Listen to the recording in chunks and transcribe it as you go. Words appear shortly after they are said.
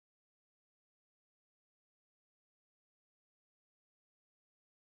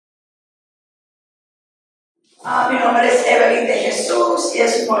Mi nombre es Evelyn de Jesús y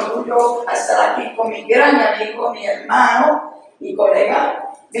es un orgullo estar aquí con mi gran amigo, mi hermano y colega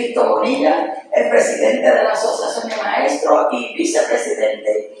Víctor Bonilla, el presidente de la Asociación de Maestros y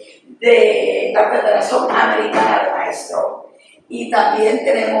vicepresidente de la Federación Americana de Maestros. Y también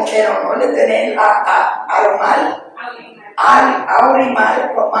tenemos el honor de tener a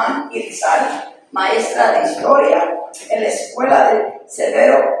Aurimar Román Irizar, maestra de historia en la escuela de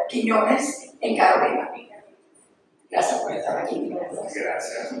Severo Quiñones en Carolina. Gracias por estar aquí.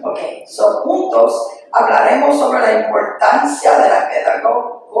 Gracias. Ok, juntos hablaremos sobre la importancia de la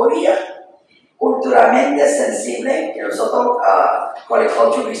pedagogía culturalmente sensible, que nosotros con el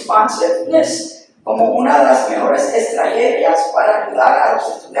cultural responsiveness, como una de las mejores estrategias para ayudar a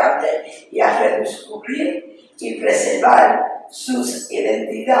los estudiantes y a redescubrir y preservar sus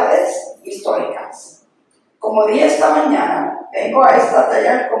identidades históricas. Como dije esta mañana, vengo a esta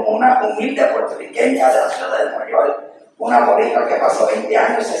talla como una humilde puertorriqueña de la ciudad de Nueva York, una boricua que pasó 20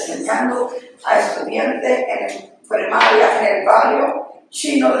 años enseñando a estudiantes en primaria en el barrio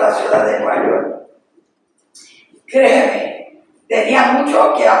chino de la ciudad de Nueva York. Créeme, tenía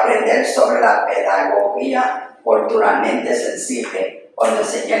mucho que aprender sobre la pedagogía culturalmente sensible cuando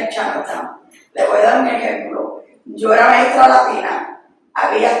enseñé en Chinatown. Le voy a dar un ejemplo. Yo era maestra latina,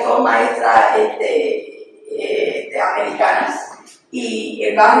 había dos maestras americanas y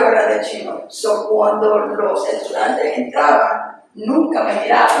el barrio era de chino. Cuando los estudiantes entraban, nunca me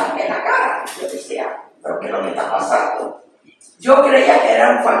miraban en la cara. Yo decía, ¿pero qué es lo que está pasando? Yo creía que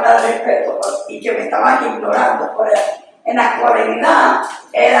era una falta de respeto y que me estaban ignorando. Pero en la actualidad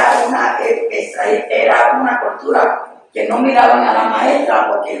era una cultura que no miraban a la maestra,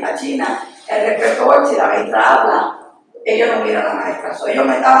 porque en la China el respeto, si la maestra habla, ellos no miran a la maestra. Ellos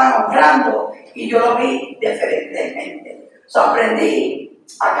me estaban honrando y yo lo vi diferentemente. Aprendí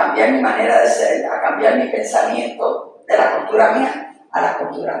a cambiar mi manera de ser, a cambiar mi pensamiento de la cultura mía a la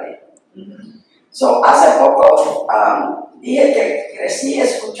cultura de él. Hace poco dije que crecí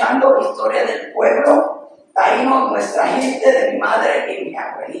escuchando historias del pueblo Taíno, nuestra gente, de mi madre y mi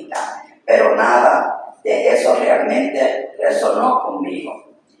abuelita, pero nada de eso realmente resonó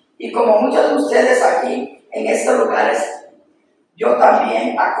conmigo. Y como muchos de ustedes aquí en estos lugares, yo también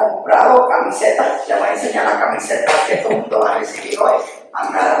he comprado camisetas. Les voy a enseñar la camiseta que todo el mundo va a recibir hoy.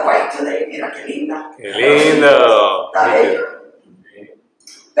 I'm not white today. Mira qué linda. ¡Qué lindo! Está bello.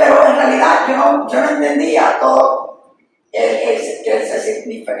 Pero en realidad yo no entendía todo que se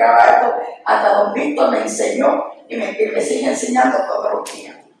significaba esto. Hasta don Víctor me enseñó y me sigue enseñando todos los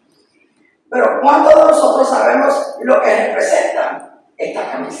días. Pero ¿cuántos de nosotros sabemos lo que representan estas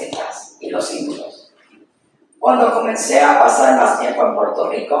camisetas y los símbolos? Cuando comencé a pasar más tiempo en Puerto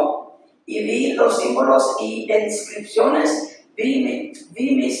Rico y vi los símbolos y inscripciones, vi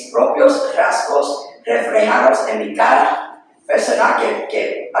mis propios rasgos reflejados en mi cara personal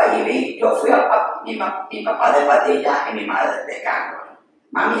que allí vi. Yo fui a mi papá de Patilla y mi madre de Canóvanas,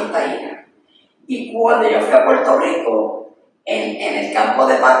 mami es Taína. Y cuando yo fui a Puerto Rico, en el campo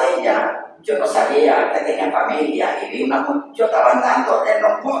de Patilla, yo no sabía que tenía familia y vi yo estaba andando en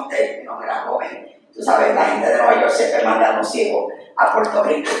los montes, no era joven. Tú sabes, la gente de Nueva York siempre manda a los hijos a Puerto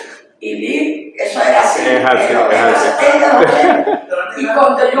Rico. Y vi, eso era así. Y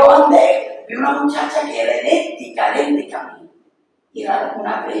cuando yo andé, vi una muchacha que era idéntica a mí. Y era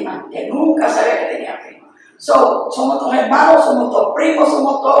una prima, que nunca sabía que tenía prima. Somos dos hermanos, somos dos primos,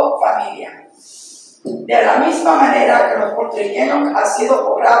 somos dos familia. De la misma manera que los puertorriqueños han sido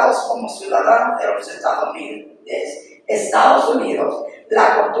cobrados como ciudadanos de los Estados Unidos,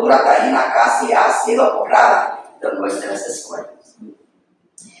 la cultura taína casi ha sido borrada de nuestras escuelas.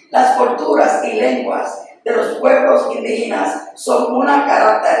 Las culturas y lenguas de los pueblos indígenas son una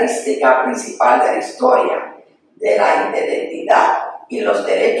característica principal de la historia, de la identidad y los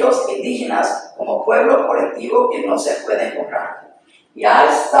derechos indígenas como pueblo colectivo que no se pueden borrar. Y he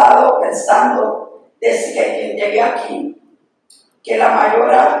estado pensando desde que llegué aquí que la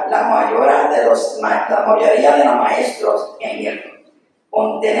mayoría de los maestros en el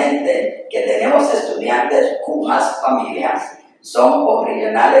continente que tenemos estudiantes cuyas familias son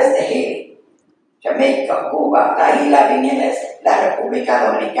originales de Haití, Jamaica, Cuba, la isla Vírgenes, la República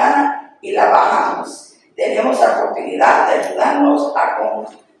Dominicana y la Bahamas. Tenemos la oportunidad de ayudarnos a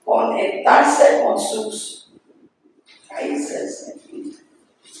conectarse con sus raíces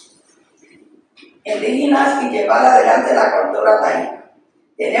indígenas y llevar adelante la cultura taína.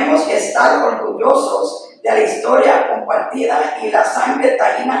 Tenemos que estar orgullosos de la historia compartida y la sangre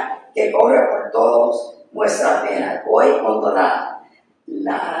taína que corre por todas nuestras venas. Hoy cuando la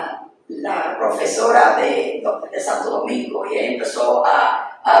profesora de Santo Domingo y ella empezó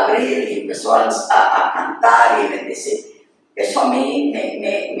a a abrir y empezó a cantar y bendecir. Eso a mí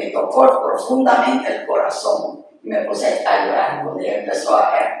me tocó profundamente el corazón. Me puse a llorar cuando ella empezó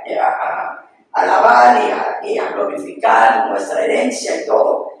a alabar y a glorificar nuestra herencia y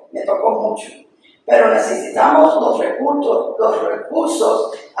todo. Me tocó mucho. Pero necesitamos los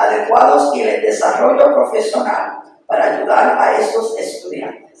recursos adecuados y el desarrollo profesional para ayudar a estos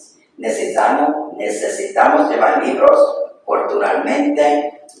estudiantes. Necesitamos llevar libros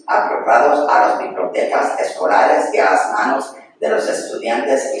culturalmente apropiados a las bibliotecas escolares y a las manos de los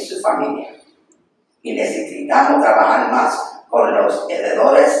estudiantes y su familia. Y necesitamos trabajar más con los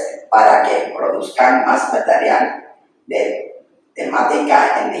editores para que produzcan más material de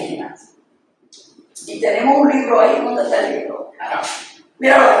temática indígena. Y tenemos un libro ahí. ¿Dónde está el libro?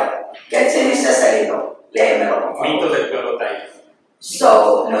 Míralo, ¿qué se dice ese libro? Léemelo, por favor. Mitos del pueblo taíno.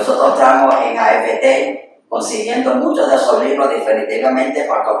 Nosotros estamos en AFT consiguiendo muchos de esos libros definitivamente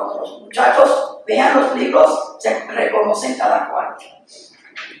para que cuando los muchachos vean los libros se reconocen cada cual.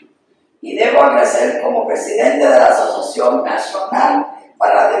 Y debo agradecer como presidente de la Asociación Nacional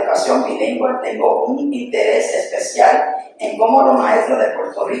para la Educación Bilingüe, tengo un interés especial en cómo los maestros de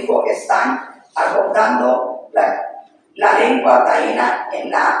Puerto Rico están abordando la lengua taína en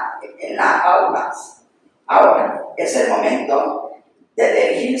las aulas. Ahora es el momento de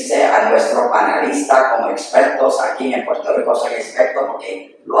dirigirse a nuestro panelista como expertos. Aquí en Puerto Rico soy experto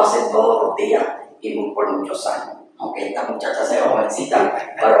porque lo hacen todos los días y por muchos años. Aunque esta muchacha sea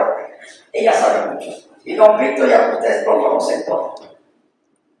jovencita, pero ella sabe mucho. Y don Víctor ya ustedes lo conocen todo.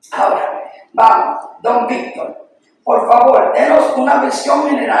 Ahora, vamos, don Víctor, por favor, denos una visión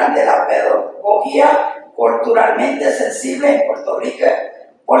general de la pedagogía culturalmente sensible en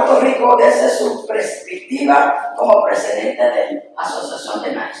Puerto Rico desde su perspectiva como presidente de la Asociación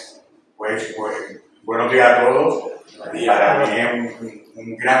de Maestros. Pues, buenos días a todos. Para mí es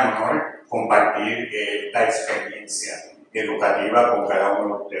un gran honor compartir esta experiencia educativa con cada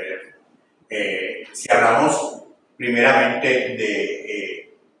uno de ustedes. Si hablamos primeramente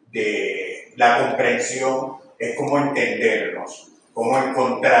de la comprensión, es cómo entendernos, cómo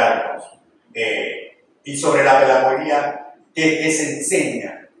encontrarnos. Y sobre la pedagogía, ¿qué se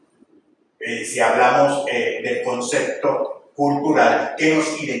enseña? Si hablamos del concepto cultural, ¿qué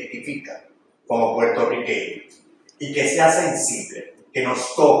nos identifica como puertorriqueños? Y que sea sensible, que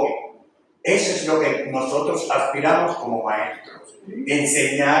nos toque. Eso es lo que nosotros aspiramos como maestros.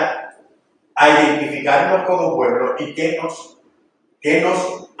 Enseñar a identificarnos como pueblo y qué nos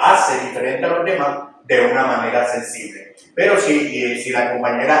hace diferente a los demás de una manera sensible. Pero si la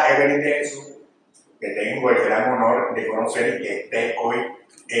compañera Evelyn de Jesús, que tengo el gran honor de conocer y que esté hoy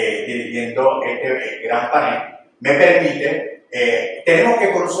dirigiendo este gran panel, me permite, tenemos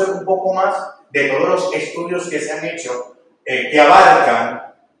que conocer un poco más de todos los estudios que se han hecho que abarcan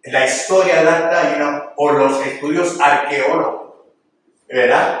la historia del taíno o los estudios arqueólogos,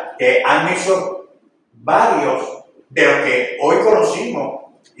 ¿verdad? Que han hecho varios de los que hoy conocimos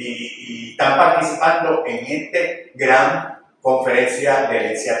y están participando en esta gran conferencia de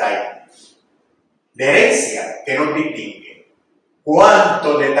herencia taína. De herencia que nos distingue.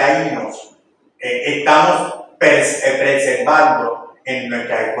 ¿Cuántos de taínos estamos preservando en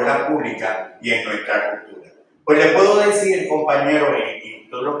nuestra escuela pública y en nuestra cultura? Pues le puedo decir, compañeros, y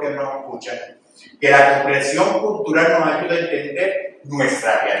todos los que nos escuchan, que la comprensión cultural nos ayuda a entender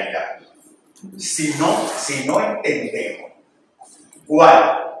nuestra realidad. Si no entendemos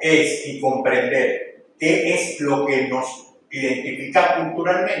cuál es y comprender qué es lo que nos identifica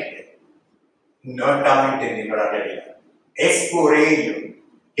culturalmente, no estamos entendiendo la realidad. Es por ello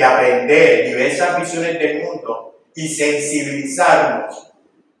que aprender diversas visiones del mundo y sensibilizarnos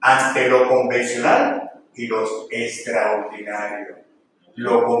ante lo convencional y lo extraordinario.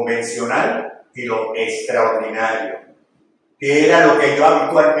 Lo convencional y lo extraordinario, que era lo que yo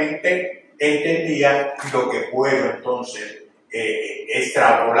habitualmente entendía y lo que puedo entonces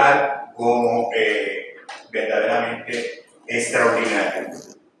extrapolar como verdaderamente extraordinario.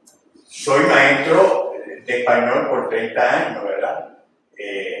 Soy maestro de español por 30 años, ¿verdad?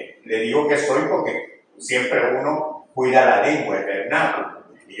 Le digo que soy porque siempre uno cuida la lengua, el vernáculo.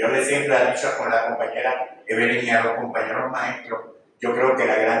 Y yo le siempre he dicho con la compañera Evelyn y a los compañeros maestros, yo creo que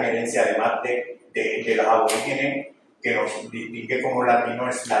la gran herencia, además de los aborígenes que nos distingue como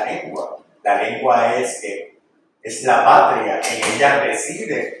latinos, es la lengua. La lengua es la patria, en ella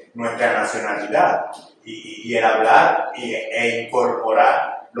reside nuestra nacionalidad. Y el hablar e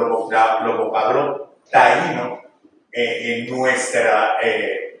incorporar los vocablos taínos en nuestro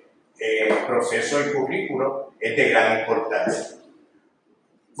proceso y currículo es de gran importancia.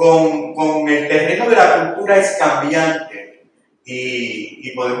 Con el terreno de la cultura es cambiante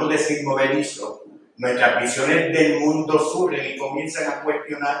y podemos decir movedizo, nuestras visiones del mundo surgen y comienzan a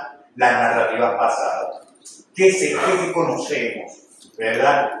cuestionar las narrativas pasadas. ¿Qué conocemos?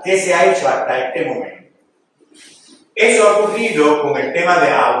 ¿Verdad? ¿Qué se ha hecho hasta este momento? Eso ha ocurrido con el tema de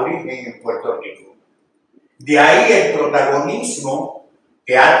aborigen en Puerto Rico. De ahí el protagonismo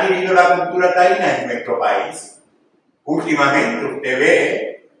que ha adquirido la cultura taína en nuestro país. Últimamente usted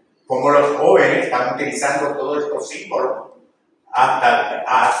ve cómo los jóvenes están utilizando todos estos símbolos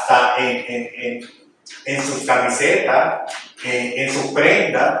hasta en sus camisetas, en sus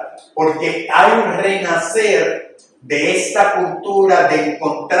prendas, porque hay un renacer de esta cultura de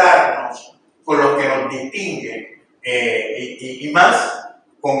encontrarnos con lo que nos distingue y más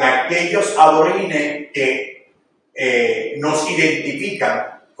con aquellos aborígenes que nos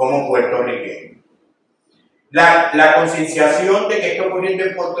identifican como puertorriqueños. La concienciación de que está ocurriendo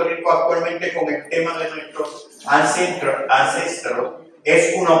en Puerto Rico actualmente con el tema de nuestros ancestros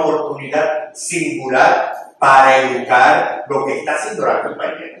es una oportunidad singular para educar lo que está haciendo la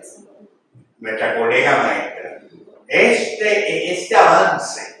compañera, nuestra colega maestra. Este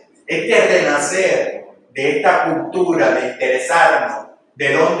avance, este renacer de esta cultura, de interesarnos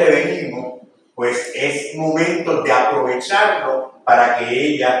de dónde venimos, pues es momento de aprovecharlo para que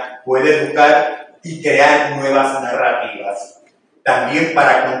ella pueda educar y crear nuevas narrativas. También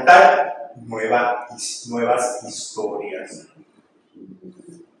para contar nuevas historias.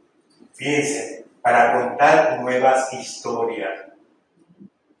 Fíjense, para contar nuevas historias.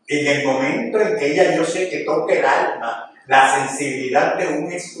 En el momento en que ella, yo sé que toque el alma, la sensibilidad de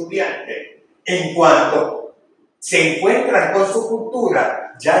un estudiante, en cuanto se encuentran con su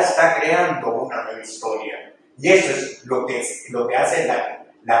cultura, ya está creando una nueva historia. Y eso es lo que hace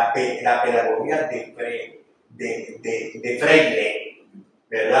la pedagogía de Freire,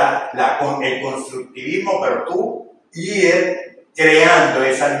 ¿verdad? El constructivismo, pero tú ir creando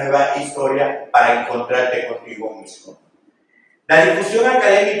esa nueva historia para encontrarte contigo mismo. La discusión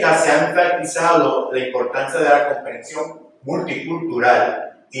académica se ha enfatizado la importancia de la comprensión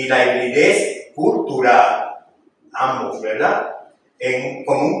multicultural y la hibridez cultural, ambos, ¿verdad?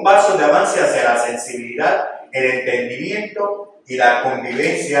 Como un paso de avance hacia la sensibilidad, el entendimiento y la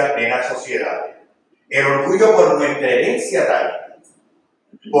convivencia en la sociedad. El orgullo por nuestra herencia taína,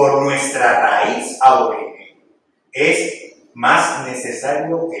 por nuestra raíz aborigen, es más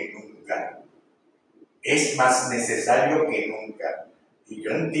necesario que nunca. Es más necesario que nunca. Y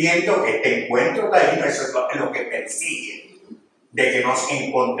yo entiendo que este encuentro taíno, eso es lo que persigue, de que nos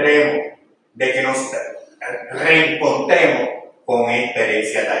encontremos, de que nos reencontremos con esta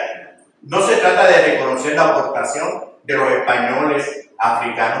herencia taína. No se trata de reconocer la aportación de los españoles,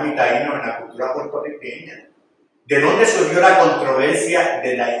 africanos y taínos en la cultura puertorriqueña. ¿De dónde surgió la controversia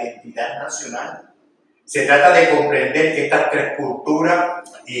de la identidad nacional? Se trata de comprender que estas tres culturas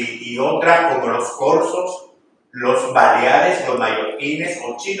y otras como los corsos, los baleares, los mallorquines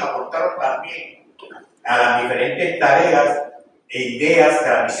o chinos aportaron también a las diferentes tareas e ideas,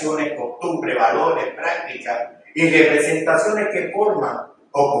 tradiciones, costumbres, valores, prácticas y representaciones que forman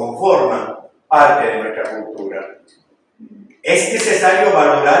o conforman parte de nuestra cultura. Es necesario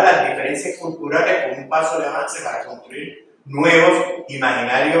valorar las diferencias culturales como un paso de avance para construir nuevos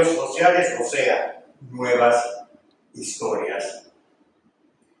imaginarios sociales, o sea, nuevas historias.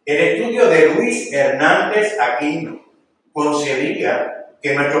 El estudio de Luis Hernández Aquino concebía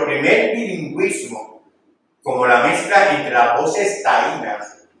que nuestro primer bilingüismo, como la mezcla entre las voces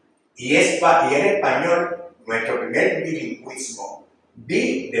taínas y el español, nuestro primer bilingüismo,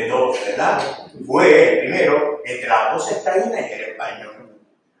 de dos, ¿verdad? Fue el primero entre las voces taínas y el español,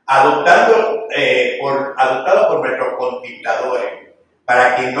 adoptado por nuestros conquistadores,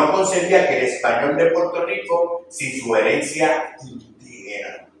 para quien no concebía que el español de Puerto Rico sin su herencia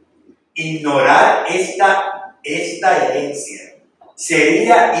indígena. Ignorar esta herencia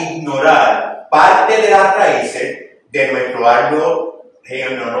sería ignorar parte de las raíces de nuestro árbol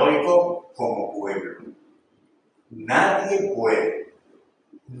genealógico como pueblo. Nadie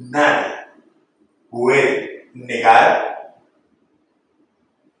puede negar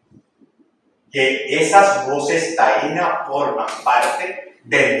que esas voces taínas forman parte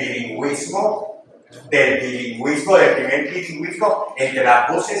del bilingüismo, del primer bilingüismo entre las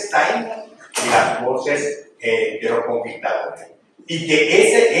voces taínas y las voces de los conquistadores. Y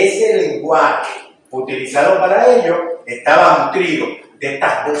que ese lenguaje utilizado para ello estaba nutrido de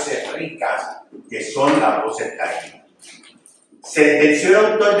estas voces ricas que son las voces taínas. Se menciona el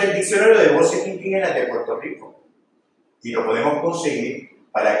autor del diccionario de voces indígenas de Puerto Rico y lo podemos conseguir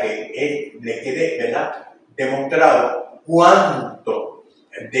para que les quede, ¿verdad?, demostrado cuánto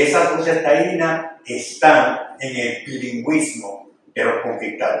de esas voces taínas están en el bilingüismo de los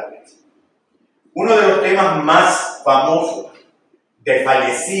conquistadores. Uno de los temas más famosos del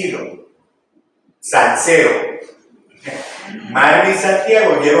fallecido salsero Marvin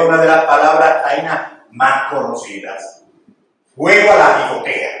Santiago lleva una de las palabras taínas más conocidas: juego a la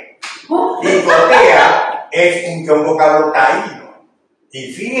picotea. Picotea es un vocablo taíno,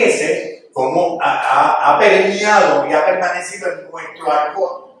 y fíjese cómo ha permeado y ha permanecido en nuestro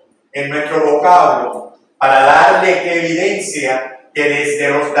argot, en nuestro vocablo, para darle evidencia que desde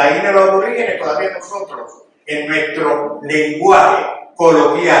los taínos los aborígenes todavía nosotros, en nuestro lenguaje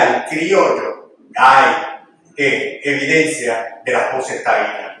coloquial, criollo, hay evidencia de las voces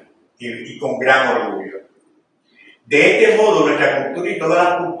taínas, y con gran orgullo. De este modo, nuestra cultura y todas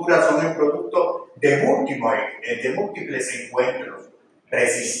las culturas son el producto de múltiples encuentros,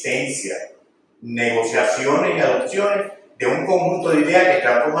 resistencia, negociaciones y adopciones de un conjunto de ideas que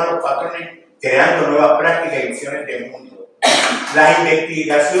transforman los patrones, creando nuevas prácticas y visiones del mundo. Las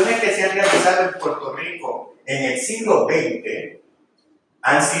investigaciones que se han realizado en Puerto Rico en el siglo XX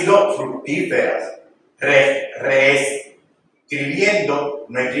han sido fructíferas, reescribiendo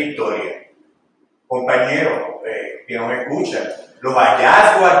nuestra historia. Compañeros que nos escuchan, los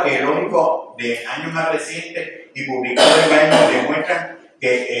hallazgos arqueológicos de años más recientes y publicados en años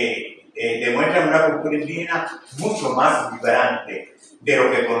demuestran una cultura indígena mucho más vibrante de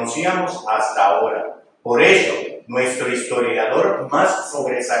lo que conocíamos hasta ahora. Por eso, nuestro historiador más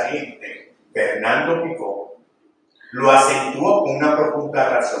sobresaliente, Fernando Picó, lo acentuó con una profunda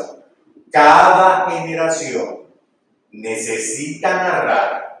razón. Cada generación necesita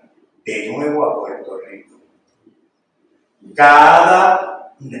narrar de nuevo a Puerto Rico.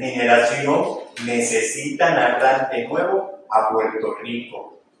 Cada generación necesita narrar de nuevo a Puerto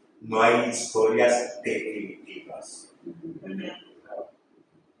Rico. No hay historias definitivas.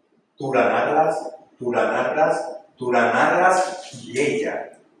 Tú la narras y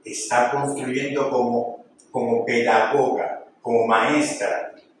ella está construyendo como pedagoga, como maestra,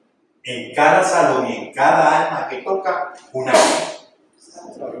 en cada salón y en cada alma que toca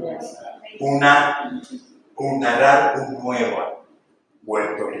narrar un nuevo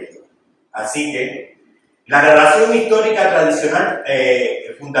Puerto Rico. Así que la narración histórica tradicional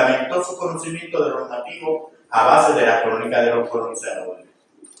fundamentó su conocimiento de los nativos a base de la crónica de los colonizadores.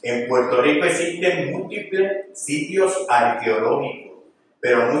 En Puerto Rico existen múltiples sitios arqueológicos,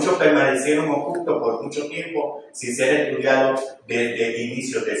 pero muchos permanecieron ocultos por mucho tiempo sin ser estudiados desde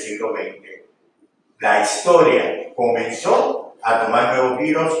inicios del siglo XX. La historia comenzó a tomar nuevos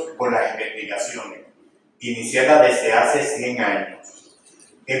giros con las investigaciones, iniciadas desde hace 100 años.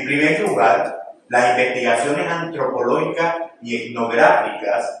 En primer lugar, las investigaciones antropológicas y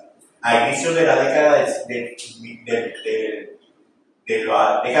etnográficas a inicios de la década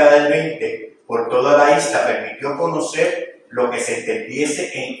del 20 por toda la isla permitió conocer lo que se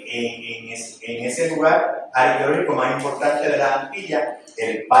entendiese en ese lugar arqueológico más importante de las Antillas,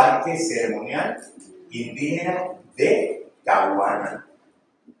 el Parque Ceremonial Indígena de Caguana,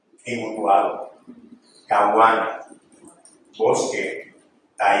 en Utuado. Caguana, bosque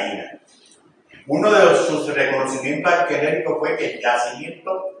taína. Uno de sus reconocimientos arqueológicos fue que el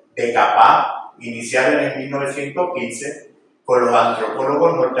yacimiento de Capá, iniciado en el 1915, con los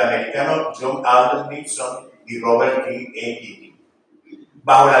antropólogos norteamericanos John Alden Nixon y Robert King Eddy,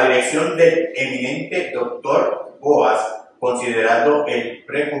 bajo la dirección del eminente Dr. Boas, considerado el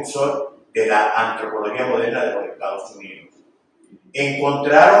precursor de la antropología moderna de los Estados Unidos.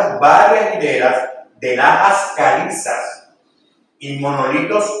 Encontraron varias hileras de lajas calizas y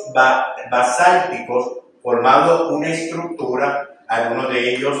monolitos basálticos formando una estructura, algunos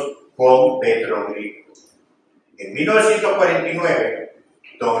de ellos con petroglifos. En 1949,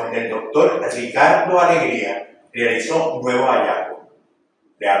 el doctor Ricardo Alegría realizó nuevos hallazgos.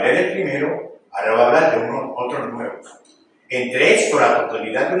 Le hablé del primero, ahora voy a hablar de otros nuevos. Entre estos, la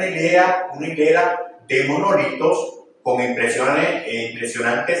totalidad de una hilera de monolitos con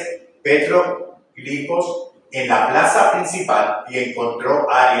impresionantes petroglifos en la plaza principal, y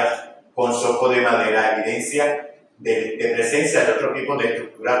encontró áreas con zoco de madera, evidencia de presencia de otro tipo de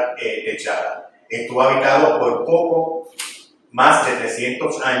estructura techada. Estuvo habitado por poco más de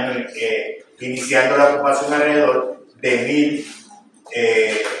 300 años, iniciando la ocupación alrededor de 1000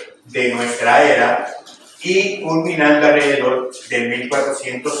 de nuestra era y culminando alrededor del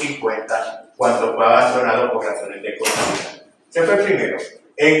 1450, cuando fue abandonado por razones de economía. Ese fue el primero.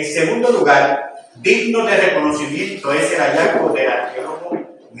 En segundo lugar, digno de reconocimiento es el hallazgo del arqueólogo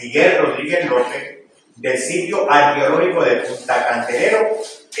Miguel Rodríguez López del sitio arqueológico de Punta Candelero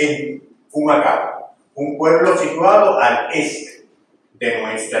en Humacao, un pueblo situado al este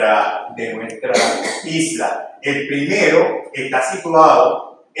de nuestra isla. El primero está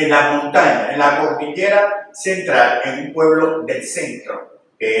situado en la montaña, en la cordillera central, en un pueblo del centro,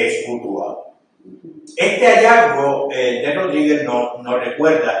 que es Puerto. Este hallazgo de Rodríguez nos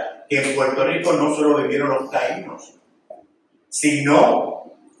recuerda que en Puerto Rico no solo vivieron los taínos,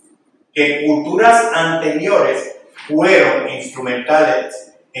 sino que culturas anteriores fueron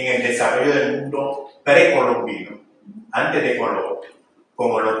instrumentales en el desarrollo del mundo precolombino, antes de Colón,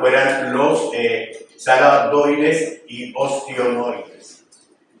 como lo fueran los saladoides y ostionoides.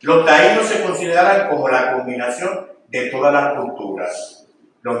 Los taínos se consideran como la combinación de todas las culturas,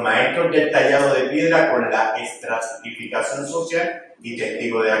 los maestros del tallado de piedra con la estratificación social y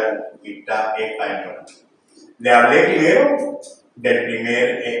testigo de la conquista española. Le hablé primero del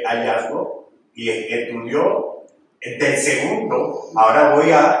primer hallazgo y estudió del segundo. Ahora voy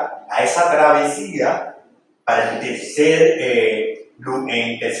a esa travesía para en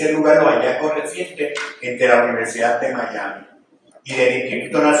tercer lugar los hallazgos recientes entre la Universidad de Miami y del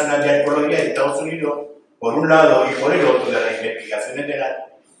Instituto Nacional de Arqueología de Estados Unidos, por un lado, y por el otro, de las investigaciones del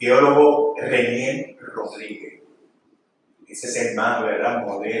geólogo Rodríguez. Ese es el más, ¿verdad?,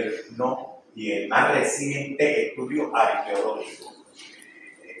 moderno y el más reciente estudio arqueológico.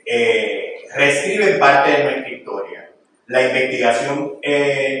 Reescribe parte de nuestra historia. La investigación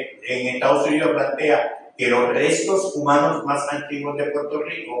en Estados Unidos plantea que los restos humanos más antiguos de Puerto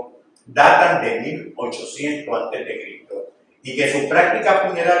Rico datan de 1800 a.C. y que sus prácticas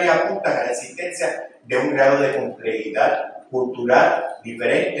funerarias apuntan a la existencia de un grado de complejidad cultural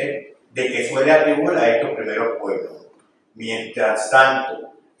diferente de que suele atribuir a estos primeros pueblos. Mientras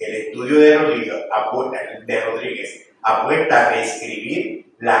tanto, el estudio de Rodríguez apuesta a reescribir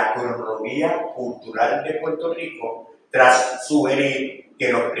la cronología cultural de Puerto Rico tras sugerir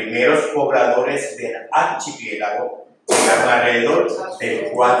que los primeros pobladores del archipiélago llegaron alrededor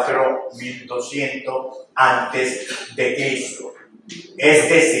del 4200 a.C., es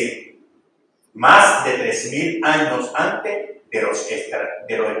decir, más de 3000 años antes de los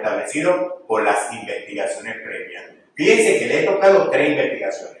establecidos por las investigaciones previas. Fíjense que le he tocado 3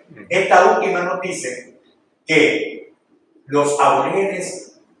 investigaciones. Esta última nos dice que los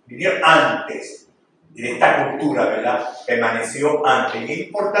aborígenes vinieron antes de esta cultura, ¿verdad? Permaneció antes. Y es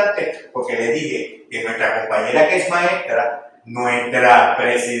importante porque le dije que nuestra compañera, que es maestra, nuestra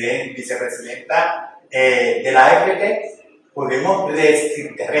vicepresidenta de la RTC, podemos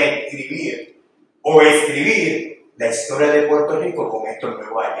reescribir o escribir la historia de Puerto Rico con estos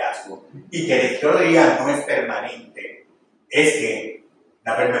nuevos hallazgos. Y que la historia no es permanente, es que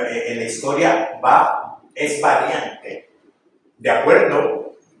la historia es variante, de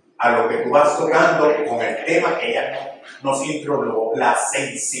acuerdo a lo que tú vas tocando con el tema que ella nos introdujo, la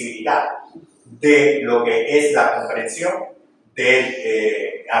sensibilidad de lo que es la comprensión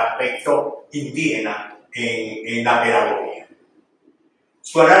del aspecto indígena en la pedagogía.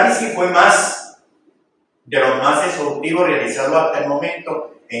 Su análisis fue de los más exhaustivos realizados hasta el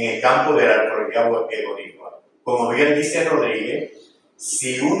momento en el campo de la arqueología boricua. Como bien dice Rodríguez,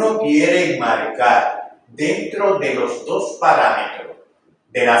 si uno quiere marcar dentro de los 2 parámetros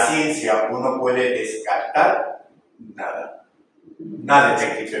de la ciencia, uno puede descartar nada está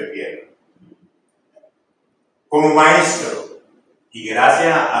escrito en piedra. Como maestro, y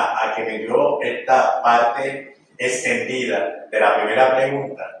gracias a que me dio esta parte extendida de la primera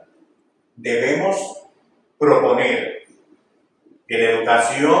pregunta, debemos proponer que la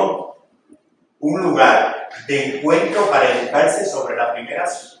educación, un lugar de encuentro para educarse sobre las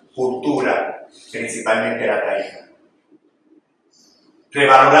primeras culturas, principalmente la taína,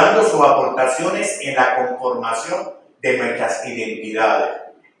 revalorando sus aportaciones en la conformación de nuestras identidades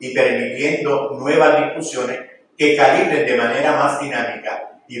y permitiendo nuevas discusiones que calibren de manera más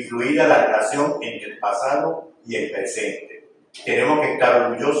dinámica y fluida la relación entre el pasado y el presente. Tenemos que estar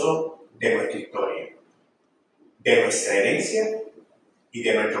orgullosos de nuestra historia, de nuestra herencia y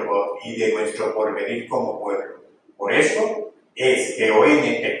de nuestro porvenir como pueblo. Por eso es que hoy en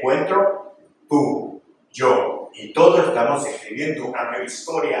este encuentro, tú, yo y todos estamos escribiendo una nueva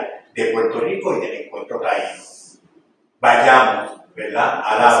historia de Puerto Rico y del encuentro taíno. Vayamos, ¿verdad?,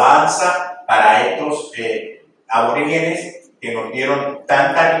 alabanza para estos aborígenes que nos dieron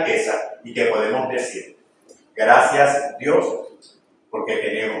tanta riqueza y que podemos decir, gracias Dios, porque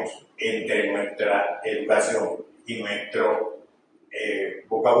tenemos entre nuestra educación y nuestro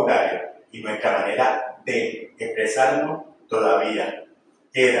vocabulario y nuestra manera de expresarnos, todavía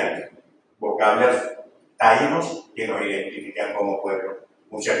quedan vocablos taínos que nos identifican como pueblo.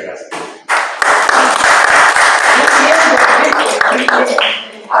 Muchas gracias.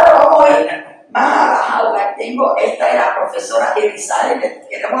 Ahora vamos a ver más a las aulas. Esta es la profesora Elizabeth, le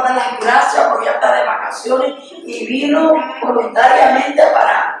queremos dar las gracias porque ya está de vacaciones y vino voluntariamente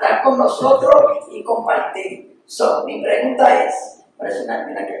para estar con nosotros y compartir. Mi pregunta es, parece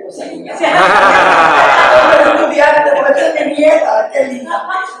mira qué cosa niña. Estudiante, puede ser mi nieta, qué linda.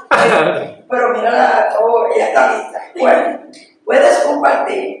 Pero mira, ella está lista. Bueno, puedes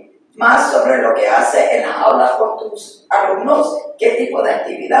compartir más sobre lo que haces en las aulas con tus alumnos, qué tipo de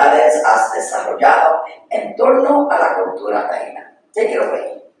actividades has desarrollado en torno a la cultura taína. ¿Qué quiero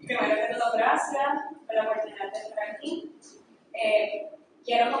ver? Primero que todo, gracias por la oportunidad de estar aquí.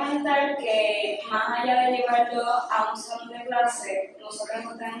 Quiero comentar que más allá de llevarlo a un salón de clase, nosotros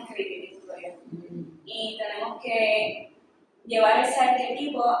no tenemos que vivir historia y tenemos que llevar ese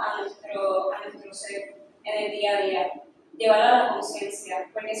arquetipo a nuestro ser en el día a día, llevarlo a la conciencia,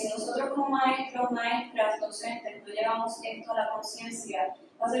 porque si nosotros como maestros, maestras, docentes no llevamos esto a la conciencia,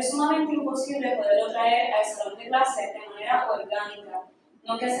 va a ser sumamente imposible poderlo traer al salón de clase de manera orgánica,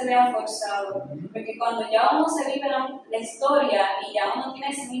 no que se vea forzado, porque cuando ya uno se vive la historia y ya uno tiene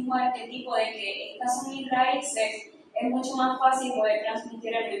ese mismo arquetipo de que estas son mis raíces, es mucho más fácil poder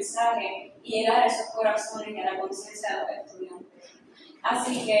transmitir el mensaje y llegar a esos corazones y a la conciencia de los estudiantes.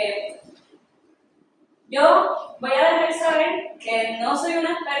 Así que yo voy a dejar saber que no soy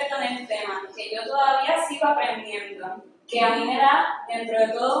una experta en el tema, que yo todavía sigo aprendiendo, que a mí me da, dentro de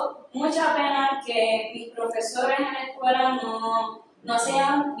todo, mucha pena que mis profesores en la escuela no se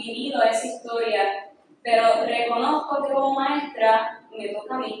hayan vivido esa historia, pero reconozco que como maestra me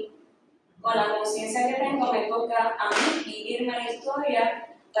toca a mí, con la conciencia que tengo, me toca a mí vivirme la historia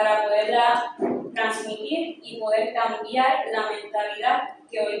para poderla transmitir y poder cambiar la mentalidad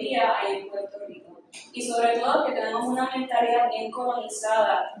que hoy día hay en Puerto Rico. Y sobre todo que tenemos una mentalidad bien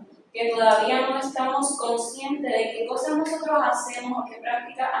colonizada, que todavía no estamos conscientes de qué cosas nosotros hacemos o qué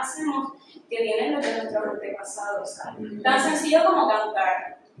prácticas hacemos que vienen de nuestros antepasados. Tan sencillo como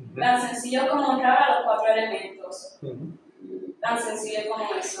cantar, tan sencillo como honrar a los 4 elementos, tan sencillo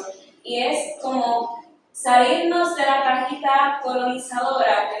como eso. Y es como salirnos de la cajita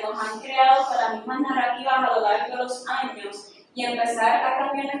colonizadora que nos han creado con las mismas narrativas a lo largo de los años y empezar a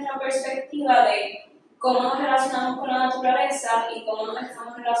cambiar nuestra perspectiva de cómo nos relacionamos con la naturaleza y cómo nos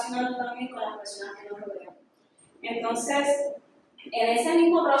estamos relacionando también con las personas que nos rodean. Entonces, en ese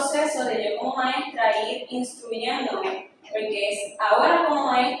mismo proceso de yo como maestra ir instruyéndome, porque es ahora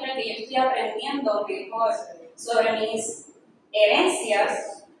como maestra que yo estoy aprendiendo mejor sobre mis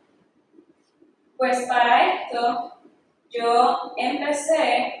herencias, pues para esto yo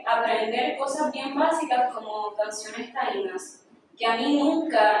empecé a aprender cosas bien básicas como canciones taínas, que a mí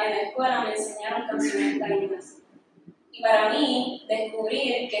nunca en la escuela me enseñaron canciones taínas. Y para mí,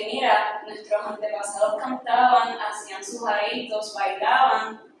 descubrir que, mira, nuestros antepasados cantaban, hacían sus aritos,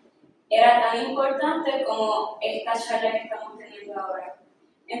 bailaban, era tan importante como esta charla que estamos teniendo ahora.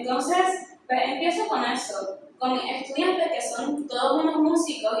 Entonces, pues empiezo con eso, con mis estudiantes que son todos unos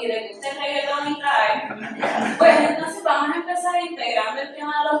músicos y les gusta el reggaetón y tal, pues entonces vamos a empezar integrando el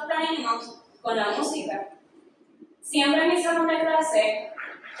tema de los taínos con la música. Siempre en mi salón de clase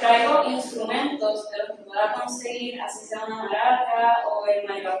traigo instrumentos de los que pueda conseguir, así sea una maraca o el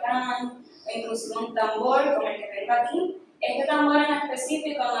maribacán, o incluso un tambor como el que tengo aquí. Este tambor en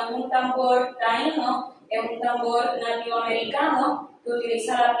específico no es un tambor taíno, es un tambor nativo americano que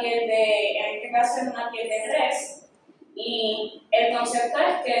utiliza la piel de, en este caso es una piel de res. Y el concepto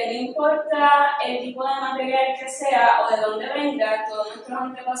es que no importa el tipo de material que sea o de dónde venga, todos nuestros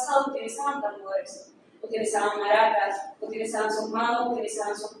antepasados utilizaban tambores. Utilizaban maracas, utilizaban sus manos,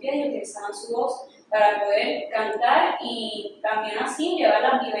 utilizaban sus pies y utilizaban su voz para poder cantar y también así llevar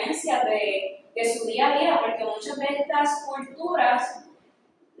las vivencias de su día a día, porque muchas de estas culturas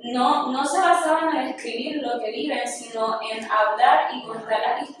no se basaban en escribir lo que viven, sino en hablar y contar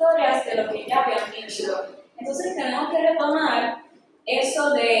las historias de lo que ya habían vivido. Entonces tenemos que retomar eso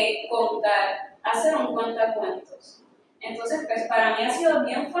de contar, hacer un cuentacuentos. Entonces, pues para mí ha sido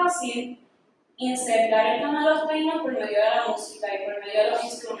bien fácil insertar el tema de los taínos por medio de la música y por medio de los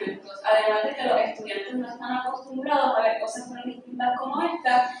instrumentos, además de que los estudiantes no están acostumbrados a ver cosas tan distintas como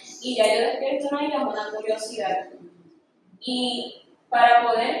esta y ya yo despierto en ellos una curiosidad. Y para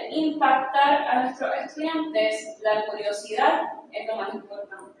poder impactar a nuestros estudiantes, la curiosidad es lo más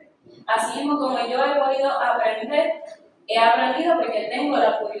importante. Así mismo como yo he podido aprender, he aprendido porque tengo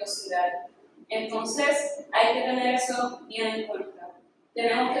la curiosidad. Entonces hay que tener eso bien en cuenta.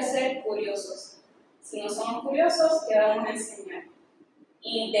 Tenemos que ser curiosos. Si no somos curiosos, ¿qué vamos a enseñar?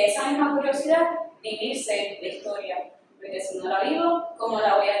 Y de esa misma curiosidad, vivirse la historia. Porque si no la vivo, ¿cómo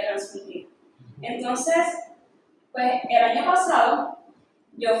la voy a transmitir? Entonces, pues el año pasado,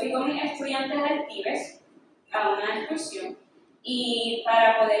 yo fui con mis estudiantes al Tibes a una excursión y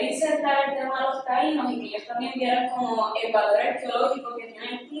para poder insertar el tema de los taínos y que ellos también vieran como el valor arqueológico que tiene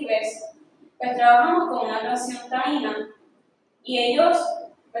el Tibes, pues trabajamos con una canción taína y ellos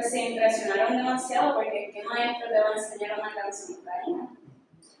pues se impresionaron demasiado porque ¿qué maestro te va a enseñar una canción taína?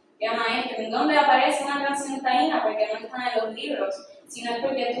 ¿Qué maestro? ¿En dónde aparece una canción taína? Porque no están en los libros, sino es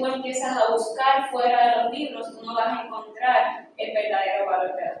porque tú empiezas a buscar fuera de los libros, tú no vas a encontrar el verdadero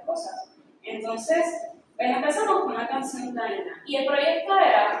valor de las cosas. Entonces, pues empezamos con una canción taína y el proyecto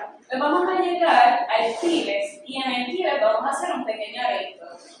era, pues vamos a llegar al Tibes y en el Tibes vamos a hacer un pequeño areito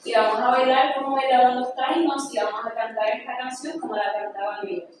y vamos a bailar como bailaban los taínos y vamos a cantar esta canción como la cantaban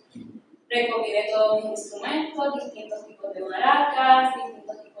ellos. Recogí de todos mis instrumentos, distintos tipos de maracas,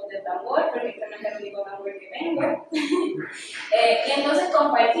 distintos tipos de tambor, porque este no es el único tambor que tengo. Y entonces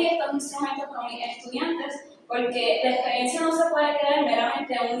compartí estos instrumentos con mis estudiantes, porque la experiencia no se puede quedar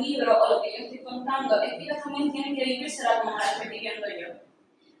meramente en un libro o lo que yo estoy contando, es que ellos también tienen que vivírsela como la estoy viviendo yo.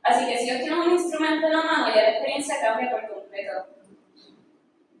 Así que si ellos tienen un instrumento en la mano, ya la experiencia cambia por completo.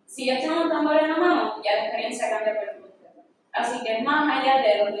 Si ellos tienen un tambor en la mano, ya la experiencia cambia por completo. Así que es más allá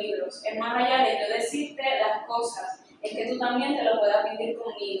de los libros, es más allá de yo decirte las cosas, es que tú también te lo puedas vivir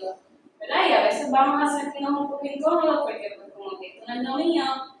conmigo, ¿verdad? Y a veces vamos a sentirnos un poco incómodos porque pues como que esto no es lo mío,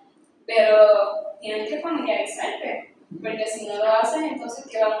 pero tienes que familiarizarte, porque si no lo haces, entonces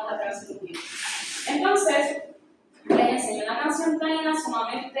 ¿qué vamos a transmitir? Entonces, les enseño una canción taína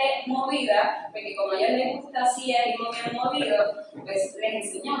sumamente movida, porque como a ellos les gusta así el ritmo bien movido, pues les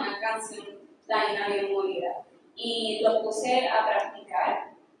enseño una canción taína bien movida. Y los puse a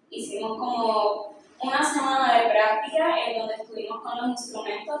practicar. Hicimos como una semana de práctica en donde estuvimos con los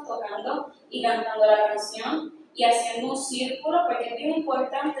instrumentos tocando y cantando la canción y haciendo un círculo, porque es bien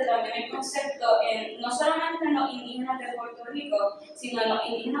importante también el concepto, no solamente en los indígenas de Puerto Rico, sino en los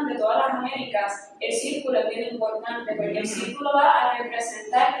indígenas de todas las Américas. El círculo es bien importante porque el círculo va a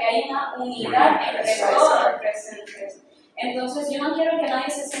representar que hay una unidad entre todos los presentes. Entonces yo no quiero que nadie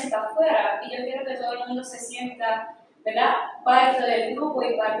se sienta afuera y yo quiero que todo el mundo se sienta, ¿verdad?, parte del grupo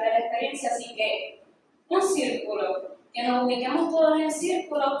y parte de la experiencia. Así que un círculo, que nos ubiquemos todos en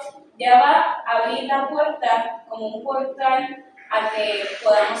círculo, ya va a abrir la puerta como un portal a que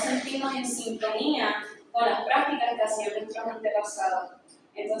podamos sentirnos en sintonía con las prácticas que hacían nuestros antepasados.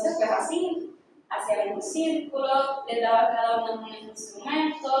 Entonces, pues así, hacíamos un círculo, les daba a cada uno unos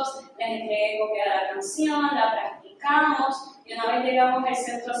instrumentos, les entregué copia de la canción, la practicamos, y una vez llegamos al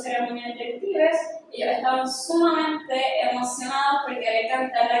centro ceremonial del Tibes, ellos estaban sumamente emocionados por querer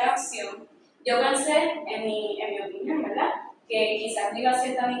cantar la canción. Yo pensé, en mi opinión, ¿verdad?, que quizás no iba a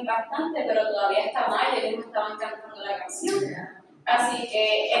ser tan impactante, pero todavía está mal, ellos no estaban cantando la canción. Así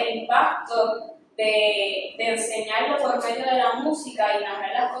que el impacto de enseñarlo por medio de la música y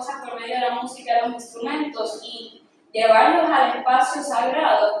narrar las cosas por medio de la música y los instrumentos y llevarlos al espacio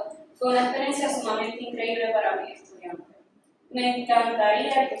sagrado fue una experiencia sumamente increíble para mis estudiantes. Me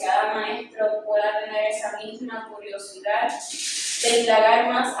encantaría que cada maestro pueda tener esa misma curiosidad de indagar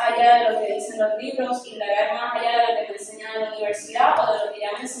más allá de lo que dicen los libros, indagar más allá de lo que me enseñan en la universidad o de lo que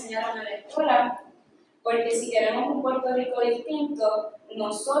ya me enseñaron en la escuela, porque si queremos un Puerto Rico distinto,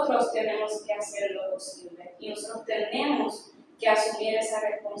 nosotros tenemos que hacer lo posible y nosotros tenemos que asumir esa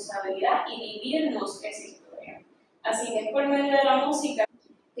responsabilidad y vivirnos esa historia. Así que es por medio de la música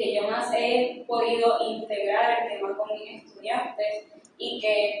que yo más he podido integrar el tema con mis estudiantes y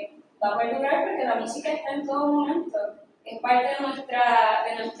que va a perdurar porque la música está en todo momento. Es parte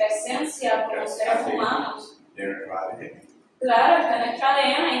de nuestra esencia como seres humanos. Claro, está en nuestra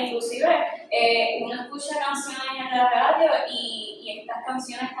ADN, inclusive uno escucha canciones en la radio y estas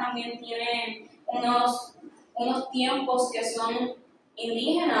canciones también tienen unos tiempos que son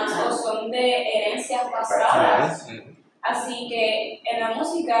indígenas o son de herencias pasadas. Así que en la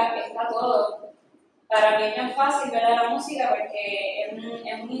música está todo. Para mí es bien fácil ver a la música porque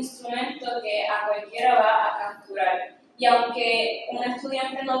es un instrumento que a cualquiera va a capturar. Y aunque un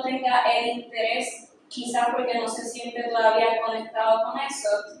estudiante no tenga el interés, quizás porque no se siente todavía conectado con eso,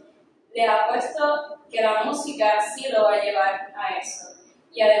 le apuesto que la música sí lo va a llevar a eso.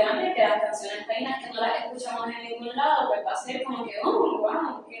 Y además de que las canciones taínas que no las escuchamos en ningún lado, pues va a ser como que, oh,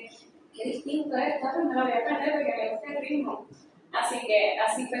 wow, qué distinto es, pues me lo voy a aprender porque me gusta el ritmo. Así que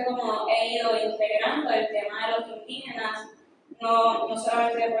así fue como he ido integrando el tema de los indígenas, no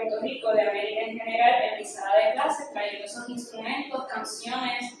solamente de Puerto Rico, de América en general, en mi sala de clases, trayendo esos instrumentos,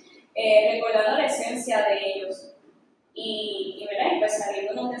 canciones, recordando la esencia de ellos. Y ¿verdad? Pues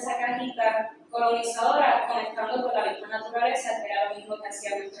saliéndonos de esa cajita colonizadora, conectando con la misma naturaleza, que era lo mismo que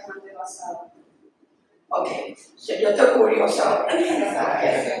hacían nuestros antepasados. Ok, yo estoy curiosa.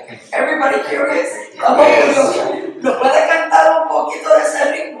 Everybody curious? Estamos curiosos. ¿Nos puede cantar un poquito de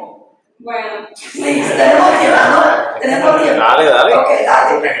ese ritmo? Bueno. Please, tenemos tiempo, ¿no? Tenemos tiempo. Dale. Ok,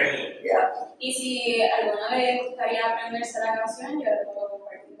 dale. Yeah. Y si a alguno le gustaría aprenderse la canción, yo le puedo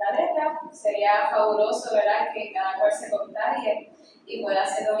compartir la letra. Sería fabuloso, ¿verdad?, que cada cual se contagie y pueda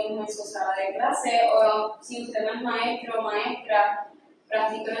hacer lo mismo en su sala de clase. O si usted no es maestro o maestra,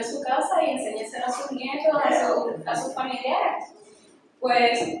 practiquen en su casa y enséñenselo a sus nietos, a sus familiares.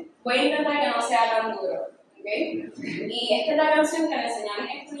 Pues voy a intentar que no sea tan duro. ¿Okay? Y esta es la canción que me enseñan a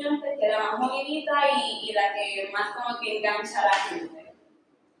mis estudiantes, que es la más movidita y la que más como que engancha a la gente.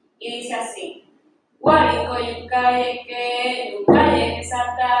 Y dice así: Guarico yucaye que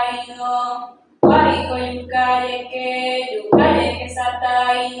sataino, Guarico yucaye que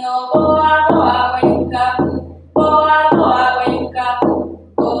sataino, boa boa guayucapu, boa boa guayucapu,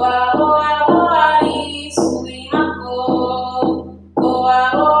 boa boa boa li subimako,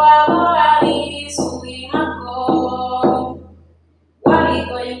 boa boa boa li subimako,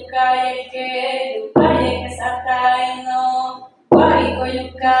 Guarico yucaye que sataino, Guarico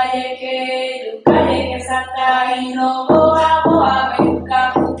yucaye que sataino, boa boa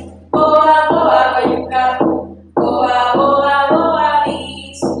guayucapu, boa boa guayucapu, boa boa boa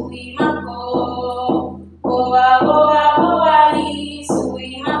li subimako, boa boa boa li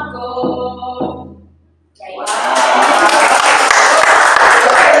subimako.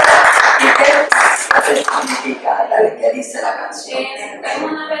 ¿Qué significa? ¿Qué dice la canción? Es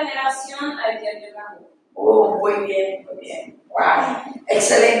una veneración al dios Yucapu. Oh, muy bien, muy bien. Wow,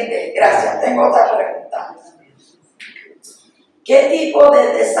 excelente, gracias. Tengo otra pregunta. ¿Qué tipo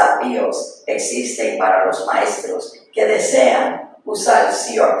de desafíos existen para los maestros que desean usar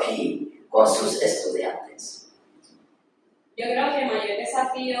CRP con sus estudiantes? Yo creo que el mayor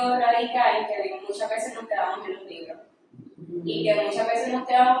desafío radica en que muchas veces nos quedamos en un libro y que muchas veces nos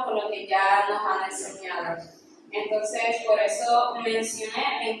quedamos con lo que ya nos han enseñado. Entonces, por eso mencioné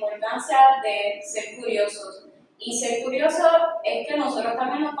la importancia de ser curiosos. Y ser curioso es que nosotros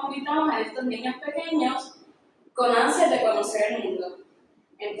también nos convirtamos en estos niños pequeños con ansias de conocer el mundo.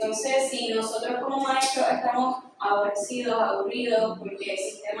 Entonces, si nosotros como maestros estamos aburridos, porque el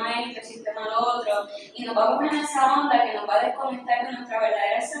sistema esto, el sistema lo otro, y nos vamos en esa onda que nos va a desconectar de nuestra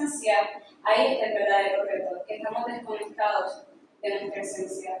verdadera esencia, ahí está el verdadero reto, que estamos desconectados de nuestra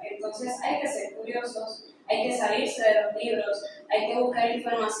esencia. Entonces, hay que ser curiosos, hay que salirse de los libros, hay que buscar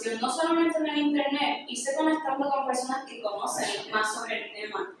información, no solamente en el internet, irse conectando con personas que conocen más sobre el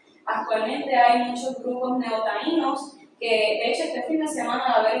tema. Actualmente hay muchos grupos neotaínos que, de hecho, este fin de semana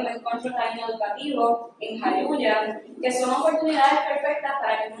va a haber un encuentro taíno educativo en Jayuya, que son oportunidades perfectas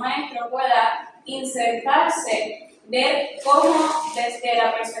para que un maestro pueda insertarse, ver cómo desde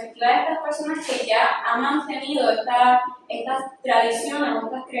la perspectiva de estas personas que ya han mantenido estas tradiciones,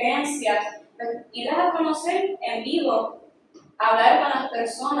 estas creencias, irlas a conocer en vivo, hablar con las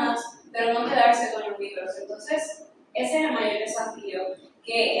personas, pero no quedarse con los libros. Entonces, ese es el mayor desafío,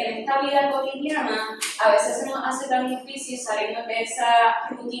 que en esta vida cotidiana a veces se nos hace tan difícil salirnos de esa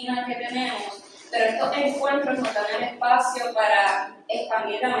rutina que tenemos, pero estos encuentros nos dan el espacio para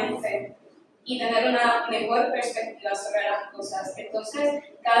expandir la mente y tener una mejor perspectiva sobre las cosas. Entonces,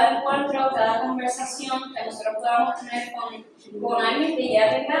 cada encuentro, cada conversación que nosotros podamos tener con alguien que ya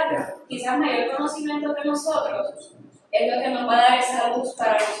tenga quizás mayor conocimiento que nosotros, es lo que nos va a dar esa luz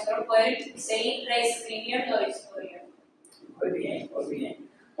para nosotros poder seguir reescribiendo la historia. Muy bien, muy bien.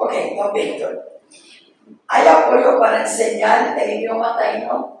 Ok, don Víctor, ¿hay apoyo para enseñar el idioma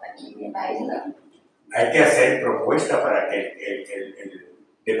taíno aquí en la isla? Hay que hacer propuestas para que el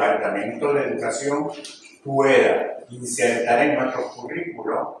Departamento de Educación pueda insertar en nuestro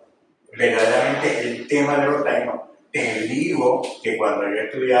currículo verdaderamente el tema de los taínos. Te digo que cuando yo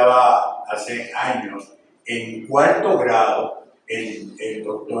estudiaba hace años, en cuarto grado, el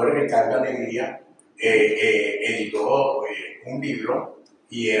doctor Ricardo Alegría editó un libro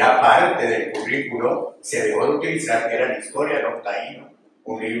y era parte del currículo, se dejó de utilizar, que era la historia de los taínos,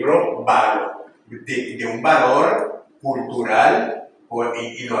 un libro de un valor cultural,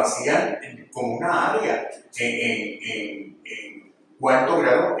 y lo hacían como una área en cuarto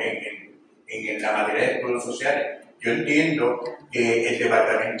grado en la materia de estudios sociales. Yo entiendo que el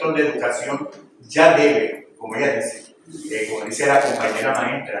Departamento de Educación ya debe, como ella dice, como dice la compañera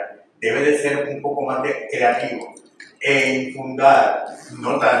maestra, debe de ser un poco más creativo en fundar,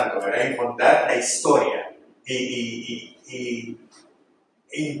 no tanto, ¿verdad? En fundar la historia y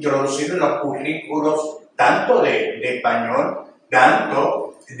introducir en los currículos tanto de español,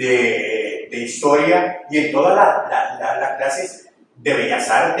 tanto de historia y en todas las clases de bellas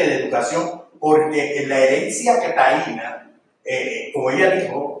artes, de educación, porque la herencia taína, como ella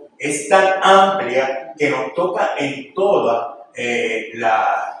dijo, es tan amplia que nos toca en todos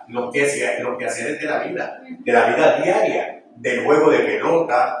los quehaceres de la vida diaria, del juego de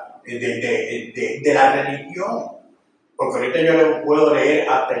pelota, de la religión. Porque ahorita yo le puedo leer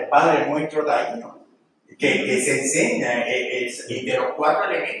hasta el Padre Nuestro Taíno, que se enseña y de los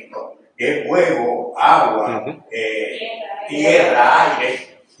 4 elementos, que es fuego, agua, tierra,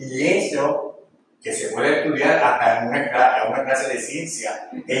 aire, y eso que se puede estudiar hasta en una clase de ciencia,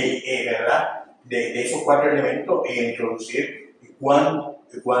 ¿verdad? De esos 4 elementos e introducir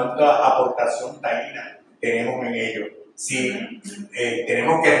cuánta aportación taína tenemos en ellos. Sí,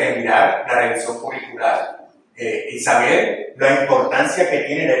 tenemos que remirar la revisión curricular y saber la importancia que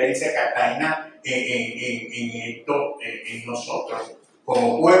tiene la herencia taína en nosotros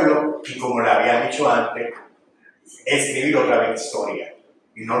como pueblo, y como le había dicho antes, escribir otra vez historia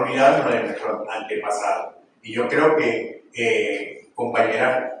y no olvidarnos de nuestro antepasado. Y yo creo que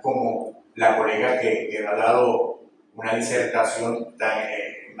compañeras como la colega que me ha dado una disertación tan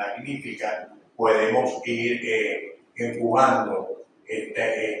magnífica, podemos ir empujando esta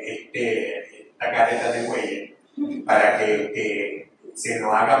carreta de bueyes para que se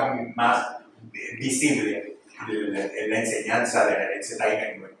nos haga más visible la enseñanza de la herencia taína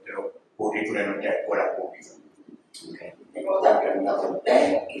en nuestro currículo, en nuestra escuela pública. Okay. Tengo otra pregunta por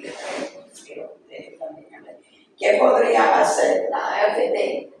usted y después quiero también hablar. ¿Qué podría hacer la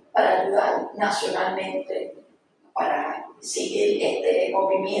RTC para ayudar nacionalmente para seguir este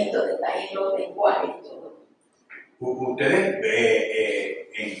movimiento de taíno, lenguaje y todo? Ustedes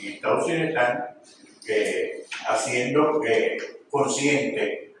en Estados Unidos están haciendo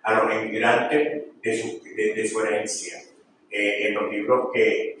consciente a los inmigrantes de su herencia, en los libros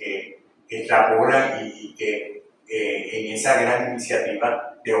que extrapolan y que en esa gran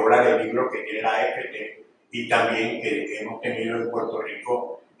iniciativa de obra de libros que tiene la FT, y también que hemos tenido en Puerto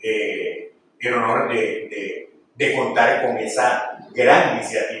Rico el honor de contar con esa gran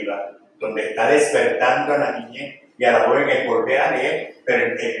iniciativa donde está despertando a la niñez y a la joven el volver a leer,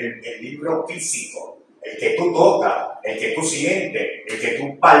 pero el libro físico, el que tú tocas, el que tú sientes, el que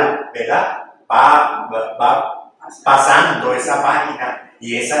tú ¿verdad? Va pasando esa página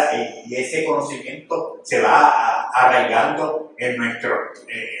y ese conocimiento se va arraigando en nuestra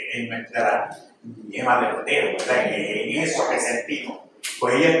yema de rotero, ¿verdad? En eso que sentimos.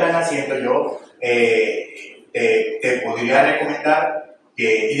 Pues ellos están haciendo, yo te podría recomendar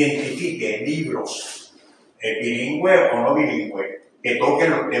que identifique libros bilingües o no bilingües que toquen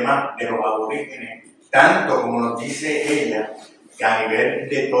los temas de los aborígenes, tanto como nos dice ella, que a nivel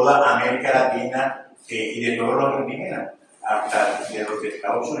de toda América Latina y de todos los indígenas, hasta de los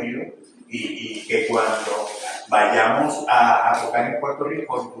Estados Unidos, y que cuando vayamos a tocar en Puerto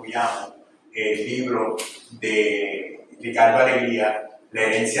Rico incluyamos el libro de Ricardo Alegría, La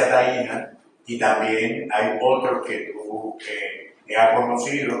herencia taína, y también hay otros que tú has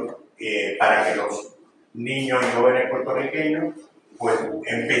conocido para que los niños y jóvenes puertorriqueños pues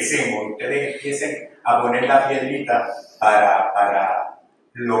empecemos, ustedes empiecen a poner la piedrita para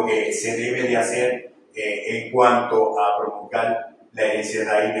lo que se debe de hacer en cuanto a promulgar la herencia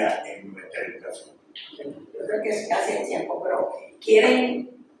taína en nuestra educación. Yo creo que es casi el tiempo, pero ¿quieren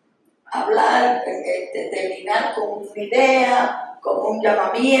hablar, terminar con una idea, con un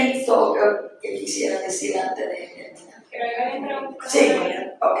llamamiento que quisiera decir antes de terminar? Creo que hay una pregunta. Sí,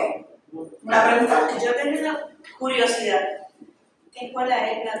 ok. Una pregunta. Yo tengo una curiosidad. ¿Qué escuela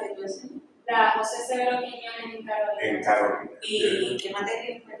es la que tú enseñas? La José Severo Quiñones en Carolina. En Carolina. ¿Y qué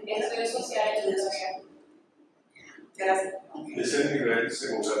materia? Estudio social, estudio social. Gracias. Es el nivel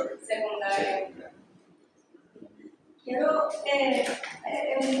secundario. Secundaria. Quiero,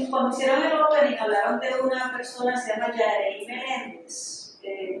 cuando hicieron el opening, hablaron de una persona que se llama Yareí Meléndez,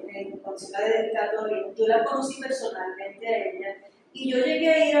 en condición de dedicatoria. Yo la conocí personalmente a ella, y yo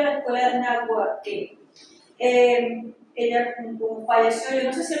llegué a ir a la escuela de Nahuaque. Ella falleció, yo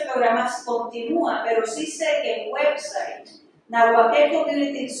no sé si el programa continúa, pero sí sé que en website Nahuaque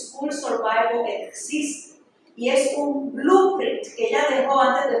Community School Survival existe, y es un blueprint que ella dejó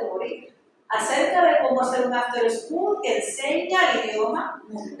antes de morir, acerca de cómo hacer un after school que enseña el idioma,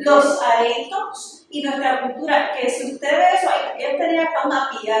 los acentos y nuestra cultura, que si usted ve eso, él tenía hasta un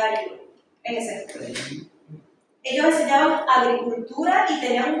apiario en ese escuela. Ellos enseñaban agricultura y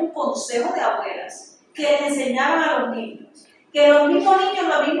tenían un consejo de abuelas que les enseñaban a los niños, que los mismos niños,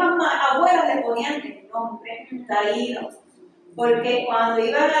 las mismas abuelas le ponían el nombre Taíno, porque cuando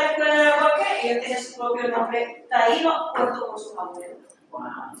iban a la escuela de Nahuaque, ellos tenían su propio nombre Taíno, puesto por sus abuelos.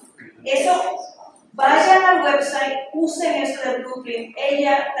 Eso Vayan al website, usen eso del blueprint.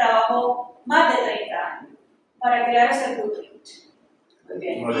 Ella trabajó más de 30 años para crear ese blueprint. Muy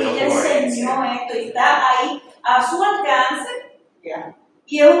bien. Y ella enseñó esto y está ahí a su alcance. Yeah.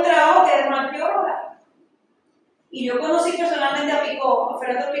 Y es un trabajo que es una arqueóloga. Y yo conocí personalmente a Picó, a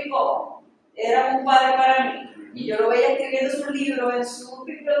Fernando Picó. Era un padre para mí. Y yo lo veía escribiendo sus libros en su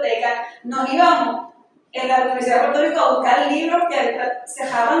biblioteca. Nos íbamos en la Universidad de Puerto Rico a buscar libros que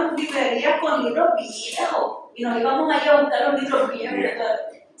cerraban librerías con libros viejos. Y nos íbamos allí a buscar los libros viejos.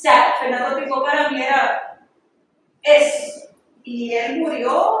 O sea, Fernando Picó para mí era eso. Y él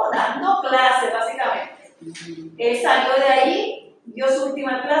murió dando clases, básicamente. Él salió de allí, dio su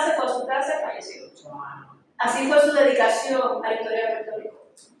última clase, fue a su casa y falleció. Así fue su dedicación a la historia de Puerto Rico.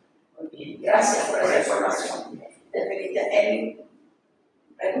 Muy bien, gracias por esa información.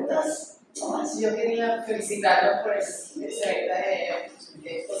 ¿Preguntas? Yo quería felicitarlos por esa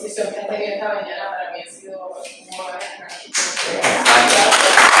exposición que han tenido esta mañana. Para mí ha sido muy buena.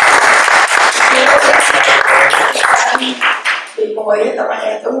 Y como dije esta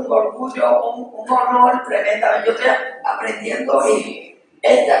mañana, esto es un orgullo, un honor tremendamente. Yo estoy aprendiendo y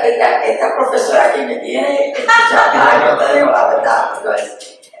esta profesora que me tiene yo te digo la verdad.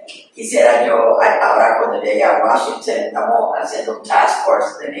 Entonces, quisiera yo, ahora cuando llegue a Washington, estamos haciendo un task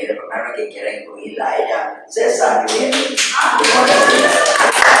force de Native American que quiere incluirla a ella, César,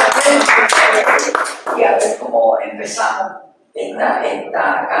 y a ver cómo empezamos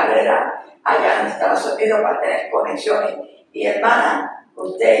esta carrera allá en Estados Unidos para tener conexiones. Y hermana,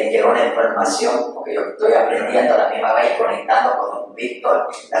 usted quiere una información, porque yo estoy aprendiendo a la misma vez conectando con Víctor,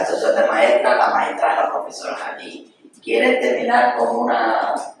 la asociación de maestras, la maestra, la profesora allí. ¿Quieren terminar con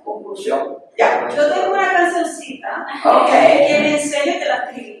una conclusión? Ya. Yo tengo una cancioncita que me enseño, te la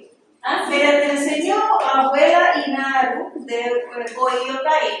escribí. Mira, te enseñó Abuela Inaru de Boyo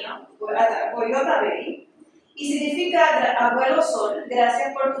Taíno, Boyo Tabei, y significa abuelo sol,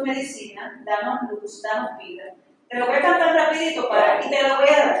 gracias por tu medicina, danos luz, danos vida. Te lo voy a cantar rapidito y te lo voy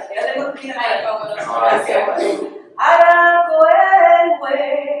a dar. Ya tengo que Araco el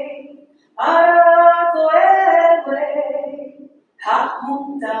güey, Araco el güey,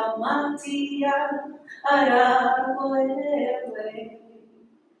 Hakunta Matia, Araco el güey,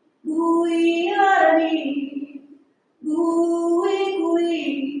 Gui Arani, Gui,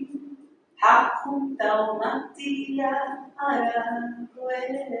 Hakunta Matia, Araco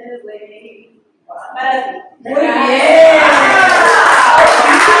el güey. Para ti. Muy bien.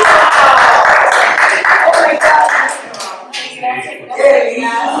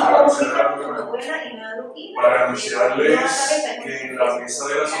 Para anunciarles que en la mesa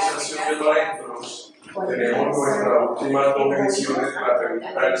de la Asociación de Maestros tenemos nuestras últimas 2 ediciones de la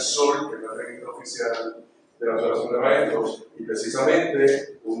revista El Sol, que es la revista oficial de la Asociación de Maestros, y precisamente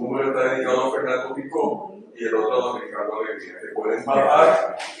un número está dedicado a Fernando Picó y el otro a don Ricardo Alegría, que pueden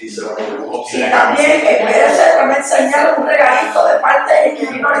bajar y se lo podemos. Y también, espérense, me enseñar un regalito de parte de que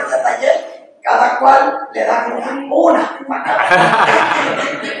vino a este taller. Cada cual le da una para cada.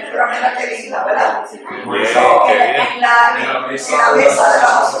 Pero mira qué linda, ¿verdad? En la mesa de las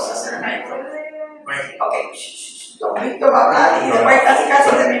asociaciones. Ok, don Víctor va a hablar y después casi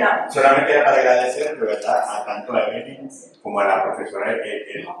terminamos. Solamente era para agradecer, de verdad, a tanto a Evelyn como a la profesora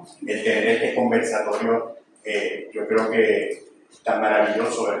el tener este conversatorio. Yo creo que tan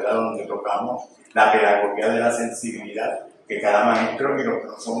maravilloso, ¿verdad? Donde tocamos la pedagogía de la sensibilidad, que cada maestro, que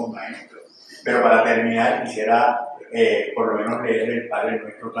no somos maestros. Pero para terminar, quisiera por lo menos leer el Padre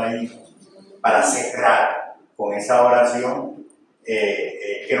Nuestro Taíno para cerrar con esa oración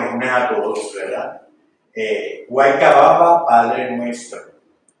que nos une a todos, ¿verdad? Guaycababa, Padre Nuestro,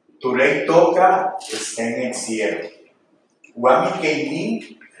 tu ley toca, está en el cielo. Guami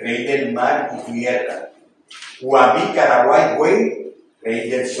Keini, Rey del mar y tierra. Guami Caraguay, Güey, Rey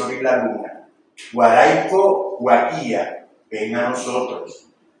del sol y la luna. Guaraico, Guaquía, ven a nosotros.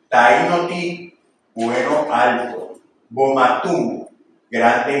 Taíno ti, bueno alto. Bomatum,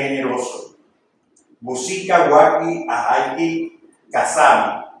 grande generoso. Busica Guaki, Ahaiti,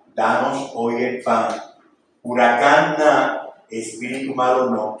 Kazami, danos hoy el pan. Huracán na, espíritu malo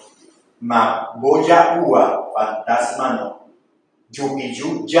no. Maboya ua, fantasma no.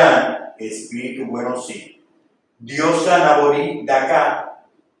 Yukiyu yan, espíritu bueno sí. Diosa Nabori Daka,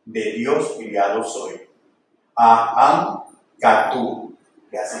 de Dios criado soy. Aham Katu,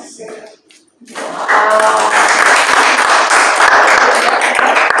 que así sea.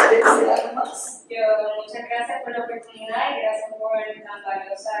 Muchas gracias por la oportunidad y gracias por tan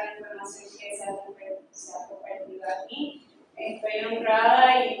valiosa información que se ha compartido aquí. Estoy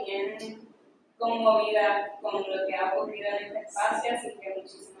honrada y bien conmovida con lo que ha ocurrido en este espacio, así que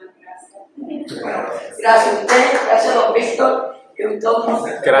muchísimas gracias. Bueno, gracias a ustedes, gracias a don Víctor.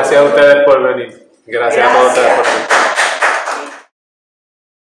 Gracias a ustedes por venir. Gracias a todos ustedes por venir.